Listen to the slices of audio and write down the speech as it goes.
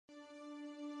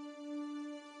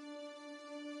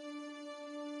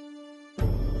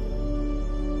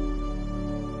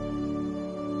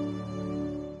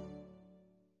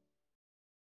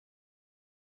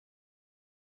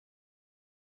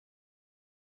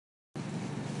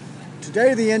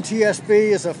Today the NTSB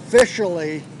is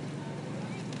officially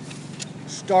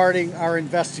starting our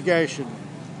investigation.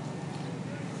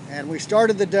 And we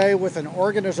started the day with an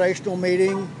organizational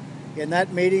meeting. In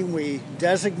that meeting we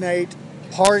designate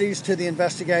parties to the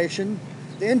investigation.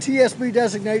 The NTSB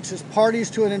designates as parties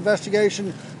to an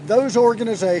investigation those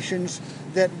organizations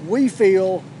that we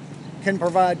feel can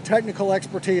provide technical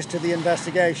expertise to the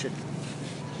investigation.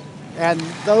 And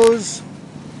those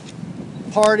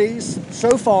parties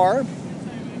so far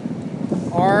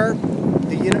are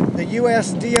the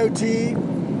U.S. DOT,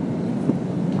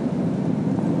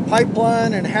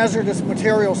 Pipeline and Hazardous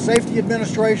Materials Safety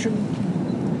Administration,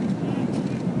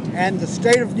 and the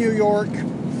State of New York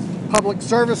Public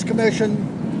Service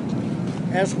Commission,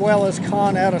 as well as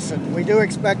Con Edison. We do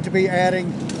expect to be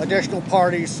adding additional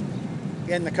parties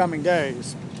in the coming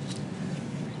days.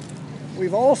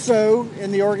 We've also,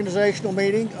 in the organizational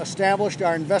meeting, established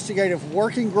our investigative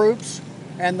working groups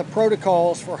and the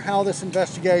protocols for how this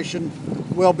investigation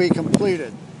will be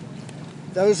completed.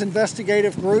 Those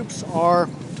investigative groups are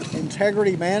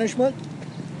integrity management,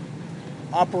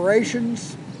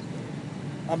 operations,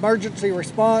 emergency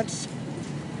response,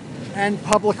 and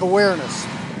public awareness.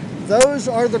 Those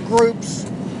are the groups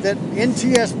that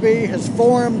NTSB has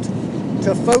formed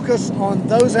to focus on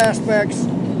those aspects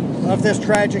of this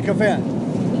tragic event.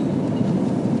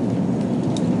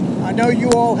 I know you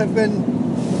all have been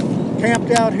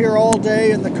camped out here all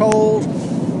day in the cold.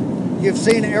 You've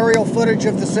seen aerial footage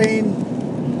of the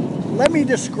scene. Let me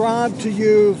describe to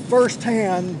you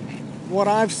firsthand what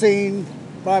I've seen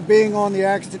by being on the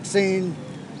accident scene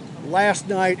last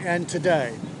night and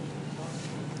today.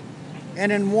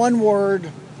 And in one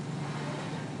word,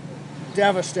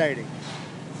 devastating.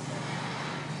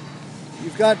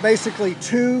 You've got basically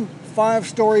two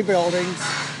 5-story buildings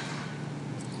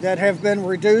that have been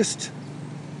reduced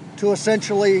to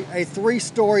essentially a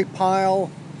 3-story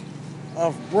pile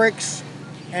of bricks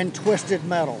and twisted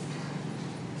metal.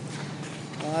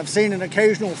 I've seen an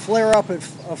occasional flare-up of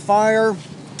fire,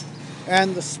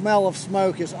 and the smell of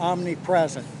smoke is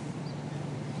omnipresent.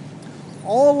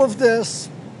 All of this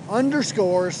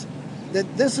underscores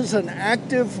that this is an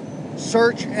active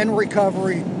search and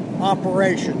recovery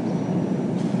operation.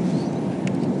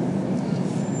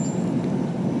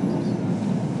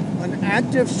 An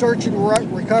active search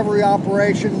and recovery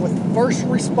operation with first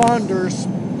responders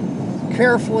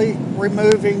carefully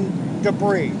removing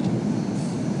debris.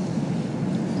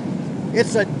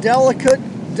 It's a delicate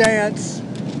dance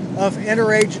of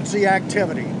interagency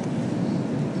activity,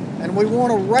 and we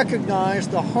want to recognize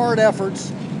the hard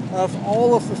efforts of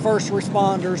all of the first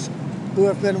responders who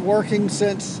have been working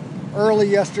since early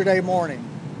yesterday morning.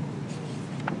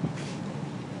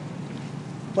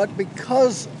 But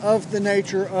because of the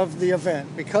nature of the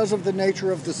event, because of the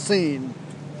nature of the scene,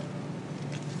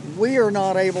 we are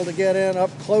not able to get in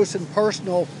up close and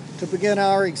personal to begin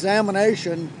our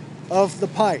examination of the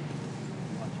pipe.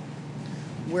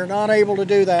 We're not able to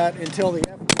do that until the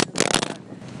FBI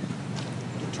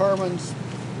determines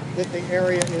that the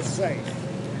area is safe.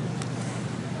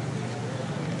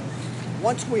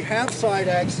 Once we have site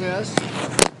access,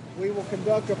 we will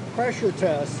conduct a pressure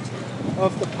test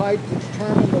of the pipe to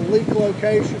determine the leak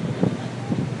location.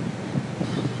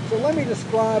 So let me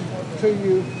describe to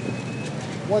you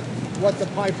what the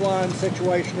pipeline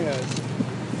situation is.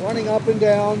 Running up and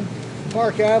down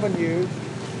Park Avenue,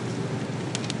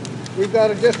 we've got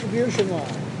a distribution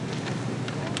line.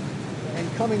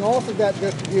 And coming off of that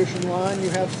distribution line,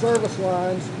 you have service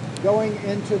lines going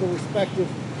into the respective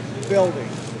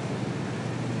buildings.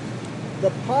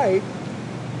 The pipe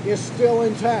is still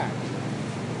intact.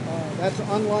 That's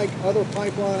unlike other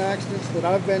pipeline accidents that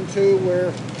I've been to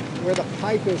where the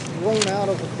pipe is thrown out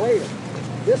of the crater.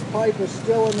 This pipe is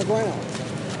still in the ground.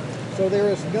 So there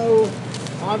is no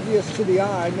obvious to the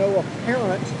eye, no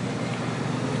apparent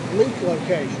leak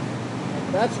location.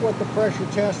 That's what the pressure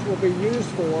test will be used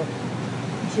for,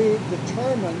 to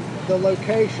determine the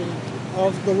location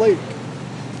of the leak.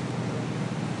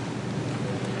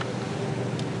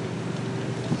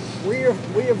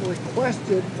 We have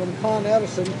requested from Con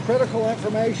Edison critical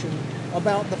information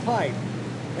about the pipe.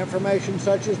 Information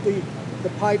such as the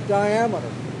pipe diameter,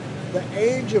 the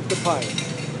age of the pipe,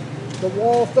 the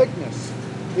wall thickness,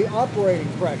 the operating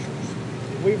pressures.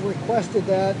 We've requested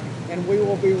that, and we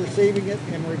will be receiving it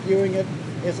and reviewing it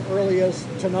as early as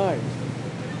tonight.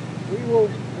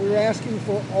 We're asking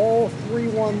for all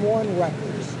 311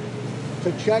 records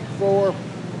to check for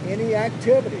any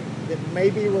activity that may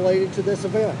be related to this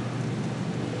event.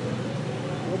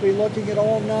 We'll be looking at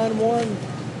all 911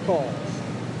 calls,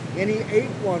 any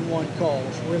 811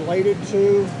 calls related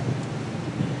to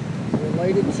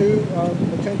related to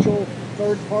potential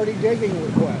third-party digging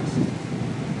requests.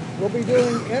 We'll be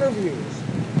doing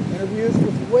interviews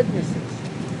with witnesses,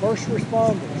 first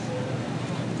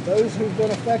responders, those who've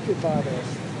been affected by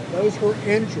this, those who are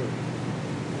injured,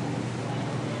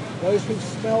 those who've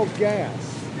smelled gas.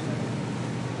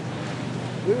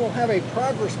 We will have a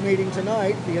progress meeting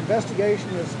tonight. The investigation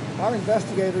is, our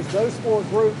investigators, those 4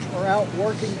 groups are out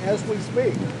working as we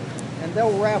speak. And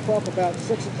they'll wrap up about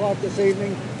 6 o'clock this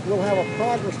evening. We'll have a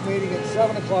progress meeting at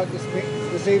 7 o'clock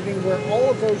this evening where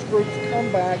all of those groups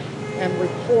come back and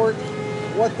report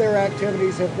what their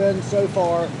activities have been so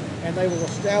far, and they will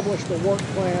establish the work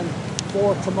plan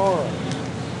for tomorrow.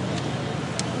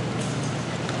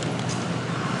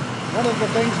 One of the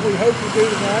things we hope to do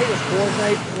tonight is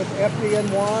coordinate with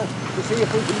FDNY to see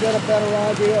if we can get a better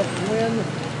idea of when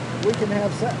we can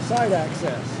have site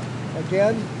access.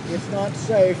 Again, it's not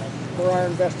safe for our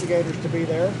investigators to be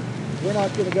there. We're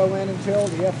not going to go in until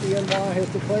the FDNY has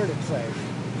declared it safe.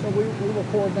 So we will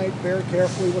coordinate very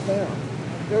carefully with them.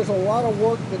 There's a lot of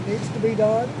work that needs to be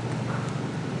done.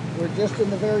 We're just in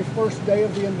the very first day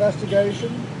of the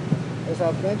investigation. As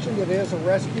I've mentioned, it is a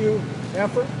rescue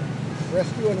effort.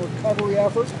 Rescue and recovery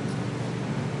effort.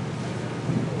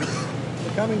 In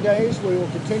the coming days, we will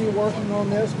continue working on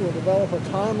this. We'll develop a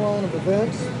timeline of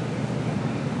events.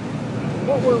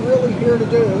 What we're really here to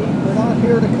do, we're not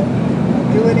here to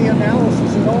do any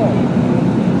analysis at all.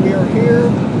 We are here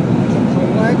to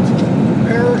collect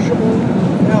perishable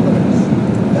evidence.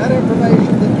 That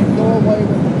information that can go away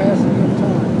with the passage of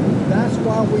time. That's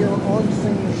why we are on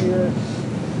scene here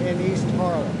in East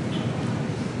Harlem.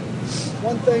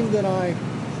 One thing that I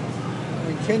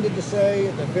intended to say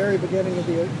at the very beginning of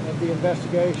the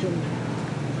investigation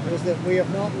is that we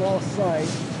have not lost sight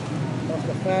of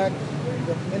the fact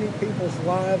that many people's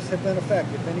lives have been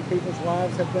affected. Many people's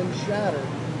lives have been shattered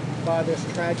by this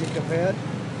tragic event,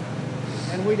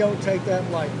 and we don't take that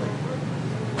lightly.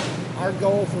 Our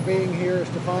goal for being here is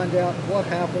to find out what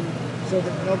happened so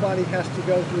that nobody has to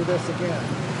go through this again.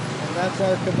 And that's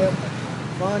our commitment.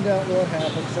 Find out what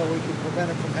happened so we can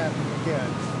prevent it from happening again.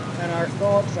 And our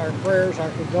thoughts, our prayers, our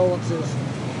condolences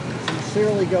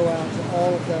sincerely go out to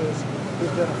all of those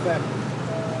who've been affected.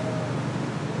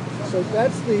 So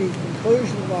that's the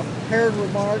conclusion of my prepared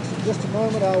remarks. In just a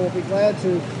moment, I will be glad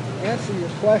to answer your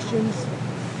questions.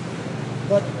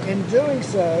 But in doing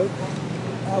so,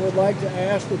 I would like to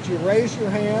ask that you raise your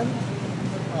hand.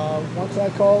 Once I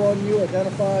call on you,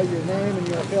 identify your name and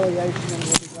your affiliation, and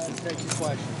we'll be glad to take your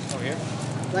questions. Oh, here?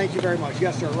 Thank you very much.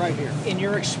 Yes, sir, right here. In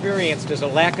your experience, does a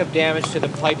lack of damage to the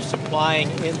pipes supplying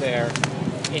in there,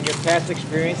 in your past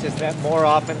experience, has that more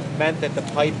often meant that the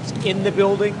pipes in the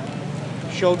building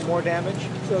showed more damage?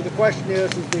 So the question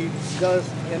is does,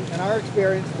 in our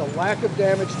experience, the lack of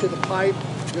damage to the pipe,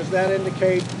 does that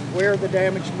indicate where the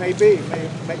damage may be?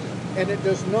 And it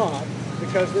does not,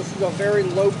 because this is a very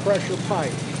low pressure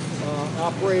pipe,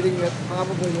 operating at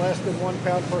probably less than 1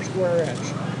 pound per square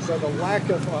inch. So the lack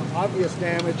of obvious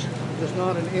damage does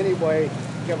not in any way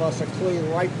give us a clue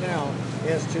right now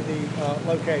as to the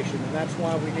location, and that's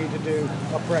why we need to do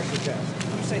a pressure test.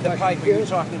 When you say the pipe, are you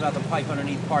talking about the pipe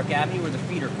underneath Park Avenue or the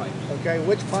feeder pipe? Okay,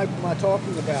 which pipe am I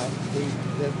talking about?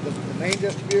 The main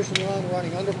distribution line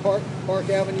running under Park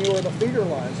Avenue, or the feeder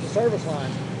lines, the service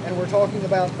lines? And we're talking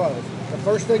about both. The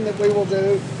first thing that we will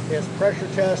do is pressure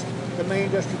test the main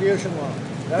distribution line.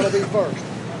 That'll be first.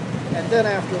 And then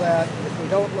after that, if we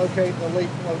don't locate the leak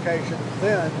location,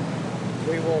 then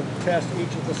we will test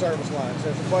each of the service lines.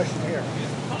 There's a question here. Is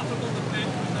it possible to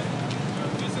mention that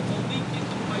is it a leak in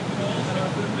the pipe at all that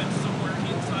it could have been somewhere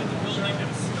inside the building, in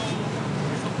a stove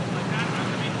or something like that? I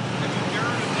mean, have you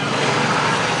narrowed it down?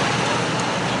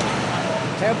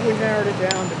 Have we narrowed it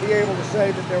down to be able to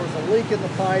say that there was a leak in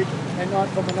the pipe and not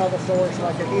from another source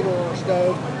like a heater or a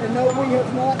stove? And no, we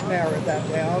have not narrowed that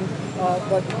down,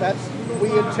 but we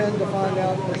intend to find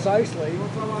out precisely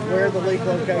where the leak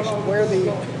location, where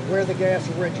the gas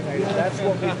originated. That's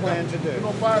what we plan to do.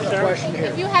 Question here.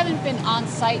 If you haven't been on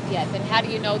site yet, then how do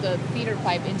you know the feeder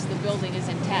pipe into the building is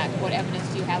intact? What evidence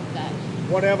do you have of that?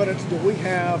 What evidence do we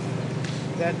have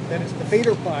that it's the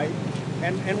feeder pipe?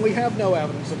 And we have no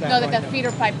evidence of that. No, that the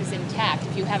feeder pipe is intact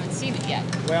if you haven't seen it yet.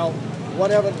 Well,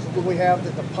 what evidence do we have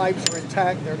that the pipes are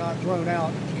intact, they're not thrown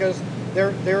out? Because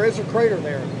there is a crater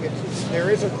there.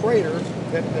 There is a crater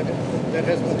that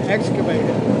has been excavated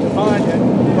to find it,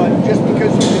 but just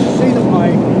because you can see the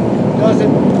pipe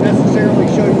doesn't necessarily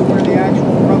show you where the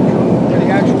actual rupture, where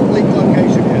the actual leak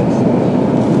location is.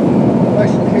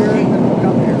 Question here, and then we'll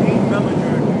come here.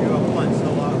 New York one. So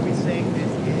are we saying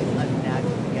this is a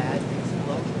natural gas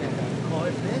explosion that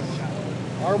caused this?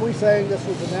 Are we saying this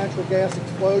was a natural gas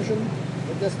explosion?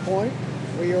 this point.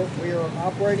 We are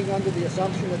operating under the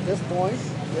assumption at this point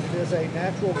that it is a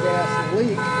natural gas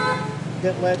leak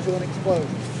that led to an explosion.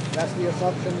 That's the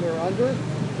assumption we're under,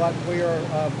 but we are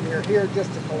here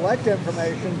just to collect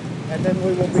information, and then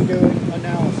we will be doing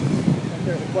analysis. If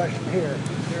there's a question here.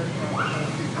 There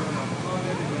commented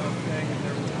saying that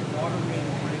there was a water main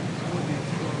break before the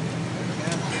explosion.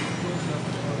 Gas built up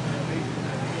in the basement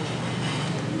of the building.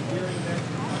 Are you hearing that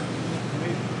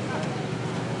information?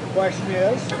 The question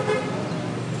is,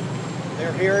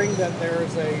 they're hearing that there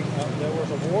was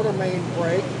a water main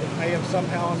break that may have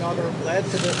somehow or another led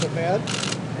to this event,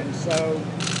 and so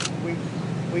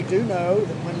we do know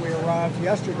that when we arrived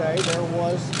yesterday there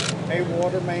was a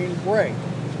water main break.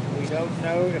 We don't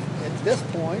know if at this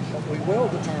point, but we will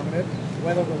determine it,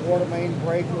 whether the water main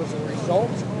break was a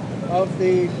result of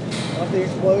the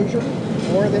explosion,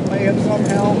 or that may have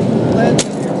somehow led to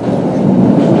the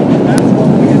explosion. That's what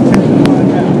we intend to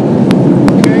find out.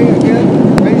 Okay, again,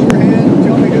 raise your hand,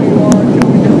 tell me who you are, tell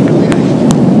me your affiliation.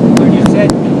 When you said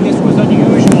this was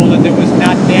unusual, that there was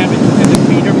not damage to the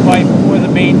feeder pipe or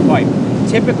the main pipe.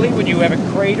 Typically, when you have a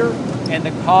crater and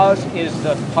the cause is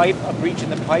the pipe, a breach in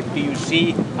the pipe, do you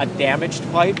see a damaged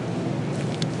pipe?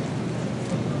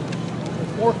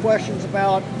 There's more questions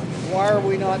about why are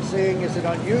we not seeing, is it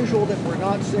unusual that we're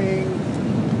not seeing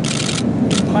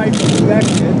pipe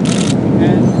ejected?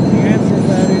 And the answer to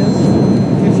that is,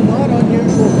 it's not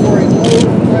unusual for a low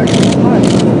pressure pipe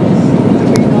to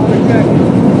be not ejected.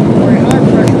 For a high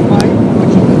pressure pipe,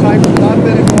 which is the type that I've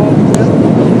been involved with,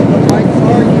 the pipes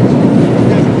are usually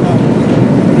ejected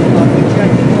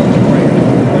from the breaker.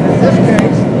 But in this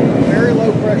case, a very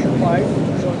low pressure pipe,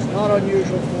 so it's not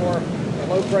unusual for a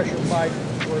low pressure pipe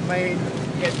to remain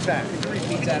intact.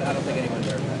 Repeat that. I don't think anyone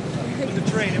heard that. With the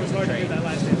train, it was hard to hear that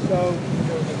last answer. So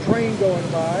there was a train going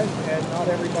by, and not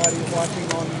everybody watching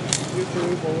on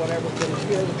YouTube or whatever could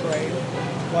hear the train.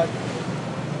 But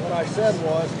what I said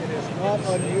was, it is not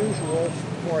unusual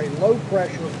for a low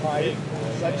pressure pipe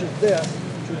such as this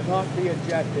to not be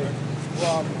ejected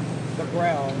from the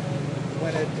ground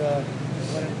when it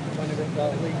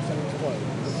leaks and explodes.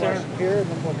 The question here, and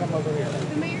then we'll come over here.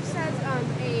 The mayor says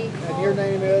And your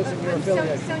name is and your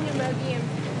affiliation. Sonia Mogi, I'm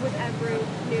with Ebru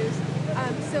News.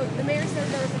 So the mayor says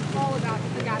there was a call about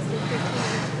the gas leak 15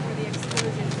 minutes before the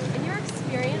explosion. In your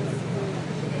experience,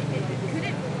 could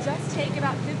it just take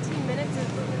about 15 minutes of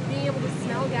being able to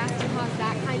smell gas to cause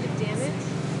that kind of damage?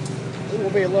 We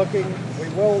will be looking, we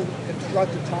will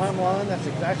construct a timeline. That's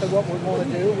exactly what we want to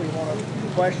do.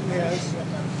 The question is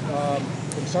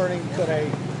concerning could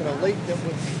a leak that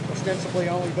was ostensibly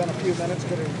only been a few minutes,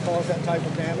 could it cause that type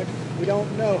of damage? We don't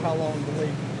know how long the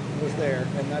leak was there,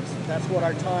 and that's what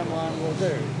our timeline will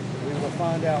do. We will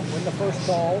find out when the first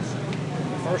calls,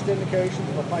 the first indications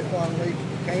of a pipeline leak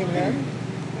came in,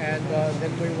 and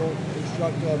then we will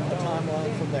construct a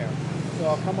timeline from there. So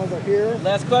I'll come over here.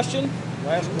 Last question.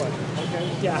 Last question. Okay.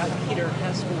 Yeah, Peter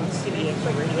Hesman, City of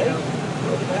Radio.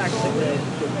 The fact that the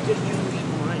distribution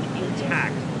line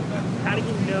intact. How do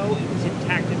you know it's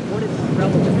intact, and what is the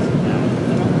relevance of that?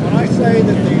 When I say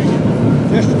that the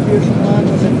distribution line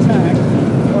was intact,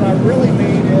 what I really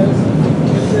mean is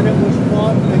that it was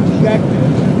not ejected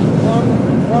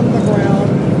from the ground,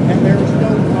 and there is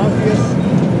no obvious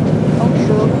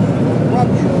puncture or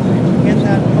rupture in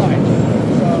that pipe.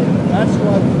 So that's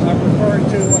what I'm referring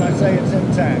to when I say it's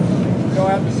intact. Go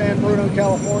out to San Bruno,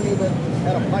 California, that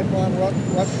had a pipeline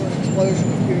rupture and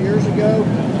explosion a few years ago.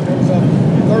 There was a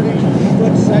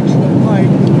 30-foot section of pipe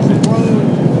that was thrown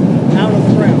out of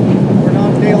the ground. We're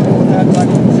not dealing with that type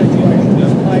of situation.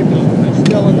 This pipe is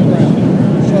still in the ground.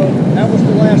 So that was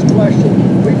the last question.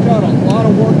 We've got a lot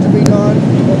of work to be done,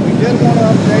 but we did want to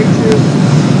update you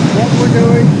what we're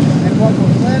doing and what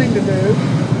we're planning to do.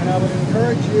 And I would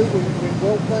encourage you, we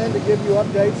will plan to give you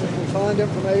updates if we find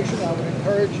information. I would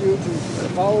encourage you to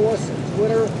follow us on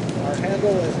Twitter. Our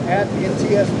handle is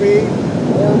 @NTSB,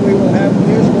 or we will have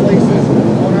news releases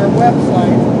on our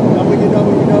website,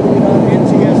 www.ntSB.com.